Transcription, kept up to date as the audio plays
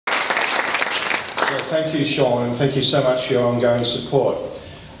Well, thank you, Sean, and thank you so much for your ongoing support.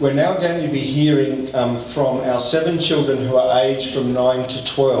 We're now going to be hearing from our 7 children who are aged from 9 to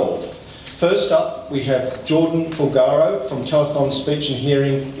 12. First up, we have Jordan Fulgaro from Telethon Speech and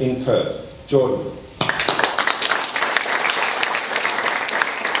Hearing in Perth. Jordan.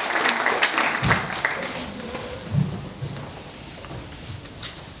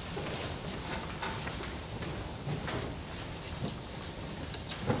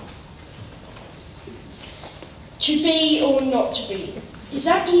 To be or not to be? Is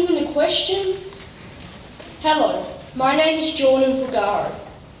that even a question? Hello, my name is Jordan Fulgaro.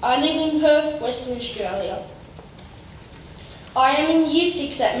 I live in Perth, Western Australia. I am in Year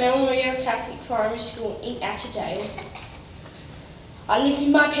 6 at Mount Rio Catholic Primary School in Attadale. I live with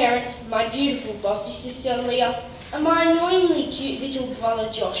my parents, my beautiful bossy sister Leah, and my annoyingly cute little brother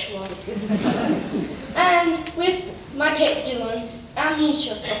Joshua. And with my pet Dylan, our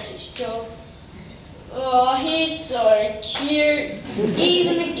miniature sausage dog. Oh, he's so cute.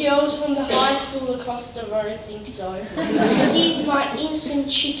 Even the girls from the high school across the road think so. He's my instant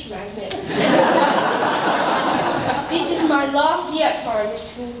chick magnet. This is my last year at primary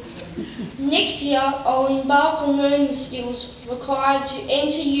school. Next year, I'll embark on learning skills required to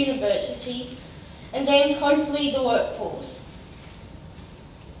enter university and then hopefully the workforce.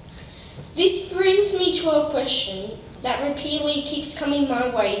 This brings me to a question that repeatedly keeps coming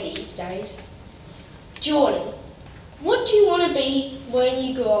my way these days. Jordan, what do you want to be when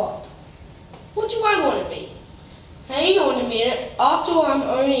you grow up? What do I want to be? Hang on a minute, after I'm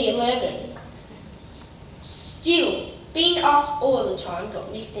only 11. Still, being asked all the time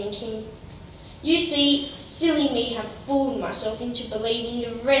got me thinking. You see, silly me have fooled myself into believing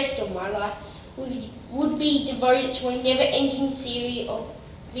the rest of my life would be devoted to a never-ending series of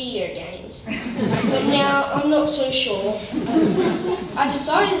video games. But now I'm not so sure. I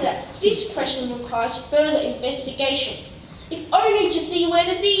decided that this question requires further investigation, if only to see where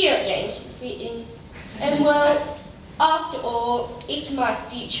the video games will fit in. And well, after all, it's my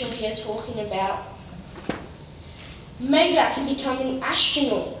future we are talking about. Maybe I can become an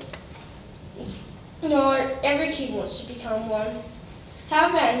astronaut. No, every kid wants to become one. How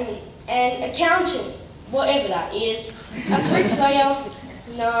about an accountant, whatever that is, a bricklayer?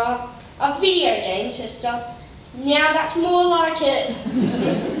 No, a video game tester. Now that's more like it.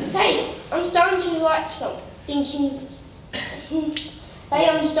 Hey, I'm starting to like thinking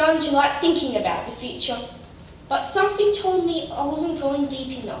about the future. But something told me I wasn't going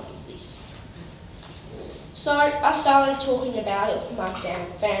deep enough with this. So I started talking about it with my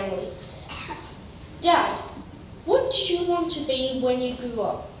family. Dad, what did you want to be when you grew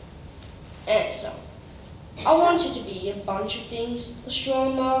up? Answer. I wanted to be a bunch of things,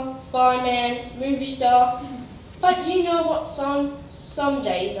 astronomer, fireman, movie star, but you know what, son? Some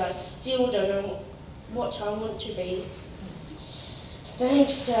days I still don't know what I want to be.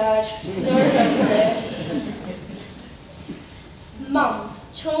 Thanks, Dad. No over there. Mum,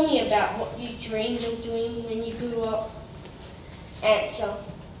 tell me about what you dreamed of doing when you grew up. Answer.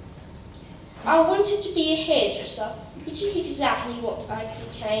 I wanted to be a hairdresser, which is exactly what I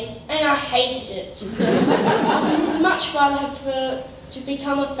became, and I hated it. I'd much rather have to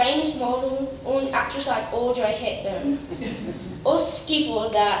become a famous model or an actress like Audrey Hepburn. Or skip all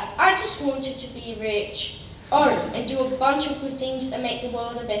that. I just wanted to be rich. Oh, and do a bunch of good things and make the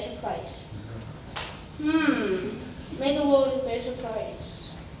world a better place. Make the world a better place.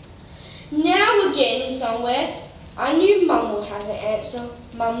 Now we're getting somewhere. I knew Mum would have the answer.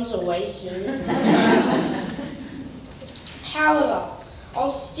 Mums always do. However, I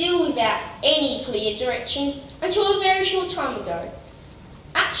was still without any clear direction until a very short time ago.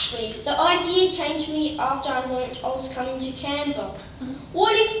 Actually, the idea came to me after I learnt I was coming to Canberra.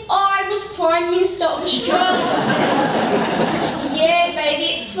 What if I was Prime Minister of Australia? Yeah,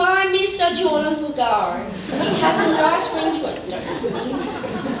 baby, Prime Minister Jordan Fulgaro. It has a nice ring to it, don't you think?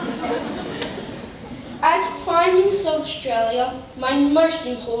 As Prime Minister of Australia, my most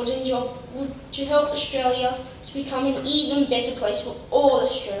important job would be to help Australia to become an even better place for all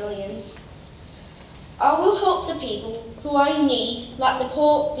Australians. I will help the people who are in need, like the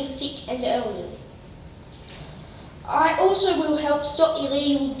poor, the sick and the elderly. I also will help stop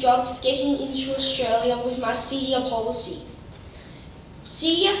illegal drugs getting into Australia with my CEDIA policy.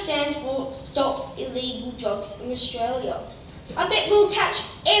 CEDIA stands for Stop Illegal Drugs in Australia. I bet we'll catch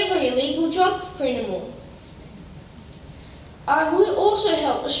every illegal drug criminal. I will also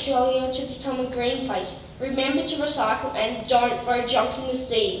help Australia to become a green place. Remember to recycle and don't throw junk in the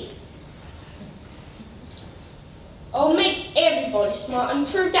sea. I'll make everybody smart and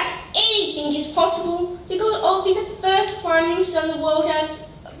prove that anything is possible because I'll be the first Prime Minister the world has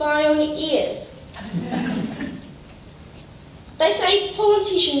bionic ears. They say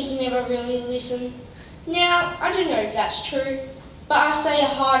politicians never really listen. Now, I don't know if that's true, but I say a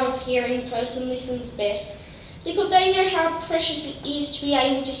hard of hearing person listens best, because they know how precious it is to be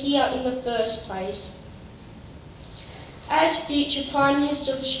able to hear in the first place. As future Prime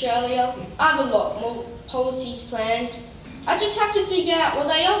Minister of Australia, I have a lot more policies planned. I just have to figure out what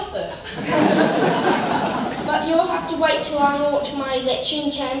they are first. But you'll have to wait till I launch my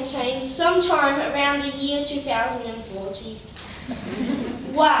election campaign sometime around the year 2040.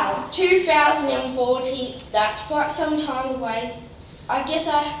 Wow, 2040, that's quite some time away. I guess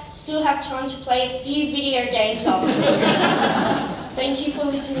I still have time to play a few video games after. Thank you for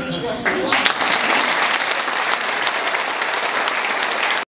listening to my speech.